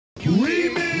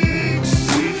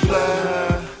Remix, we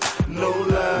fly, no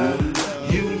lie,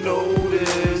 you know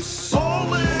this.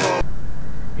 Solid.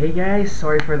 Hey guys,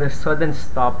 sorry for the sudden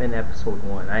stop in episode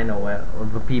 1. I know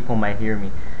the people might hear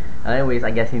me. Anyways,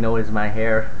 I guess you noticed my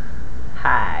hair.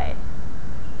 Hi.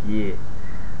 Yeah.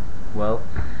 Well,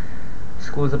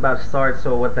 school's about to start,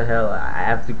 so what the hell? I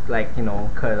have to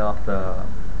cut off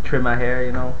trim my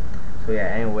hair, So yeah,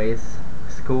 anyways,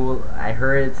 school, I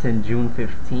heard it's in June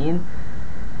 15.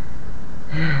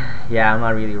 Yeah, I'm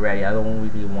not really ready. I don't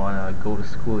really want to go to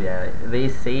school yet. They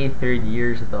say third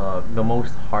year's the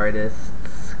most hardest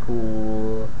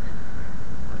school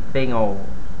thing.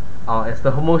 It's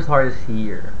the most hardest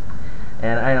year,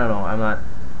 and I don't know. I'm not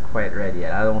quite ready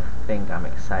yet. I don't think I'm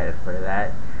excited for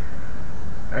that.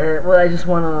 Well, I just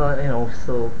wanna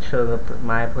still chill up at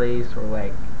my place or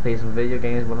like play some video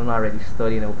games, but I'm not really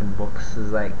studying open books.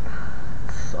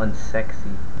 It's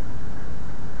unsexy.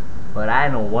 But I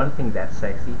know one thing that's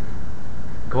sexy.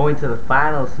 Going to the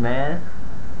finals, man.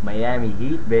 Miami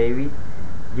Heat, baby.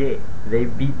 Yeah, they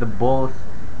beat the Bulls.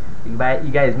 You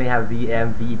guys may have the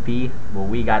MVP, but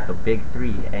we got the big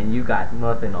three, and you got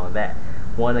nothing on that.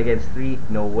 1 against 3,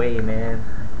 no way, man.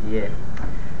 Yeah.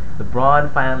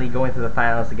 LeBron finally going to the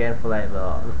finals again for like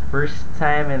the first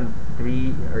time in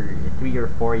 3 or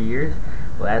 4 years.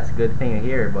 Well, that's a good thing to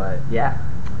hear, but yeah.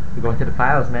 We're going to the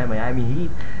finals, man. Miami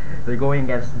Heat. They're going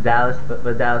against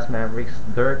the Dallas Mavericks.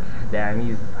 Dirk, damn,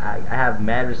 I have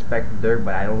mad respect for Dirk,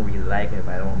 but I don't really like him.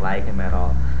 I don't like him at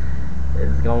all.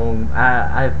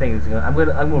 I think it's gonna. I'm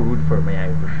gonna root for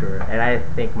Miami for sure, and I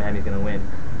think Miami's gonna win.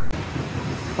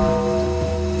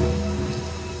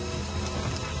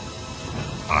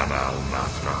 Ana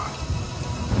Unlitxt.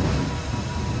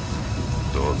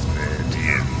 Dos me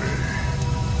entiende.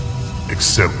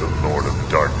 Accept the Lord of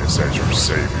Darkness as your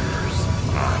saviors.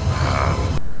 I'm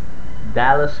out.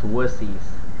 Dallas wussies.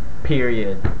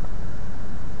 Period.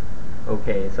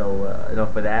 Okay, so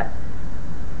enough of that.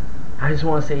 I just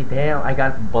want to say, damn, I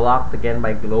got blocked again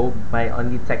by Globe. My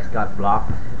Unlitxt got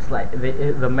blocked. It's like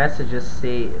the messages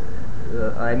say.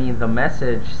 The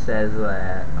message says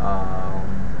that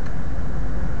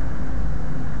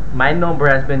my number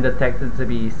has been detected to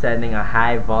be sending a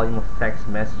high volume of text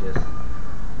messages.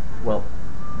 Well,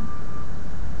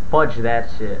 fudge that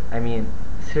shit. I mean,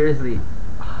 seriously.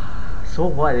 So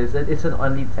what? It's an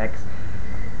Unlitxt.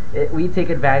 We take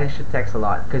advantage of text a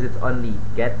lot because it's only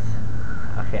get.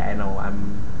 Okay, I know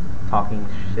I'm talking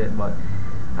shit, but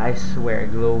I swear,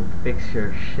 Globe, fix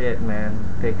your shit, man.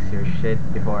 Fix your shit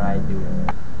before I do.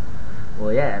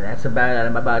 Well, yeah, that's about it.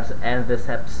 I'm about to end this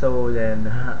episode, and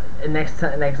next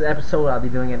episode I'll be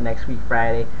doing it next week,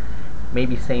 Friday,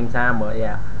 maybe same time. But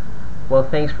yeah. Well,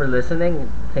 thanks for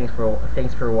listening. Thanks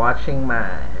for watching my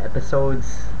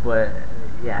episodes. But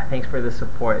yeah, thanks for the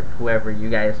support, whoever you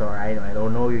guys are. I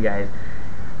don't know you guys.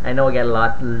 I know I get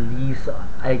like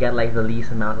the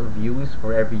least amount of views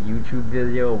for every YouTube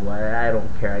video, but I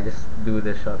don't care. I just do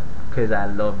this shit because I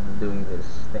love doing this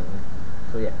thing.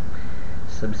 So yeah,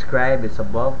 subscribe, it's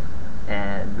above,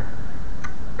 and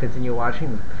continue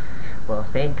watching. Well,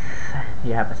 thanks.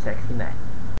 You have a sexy night.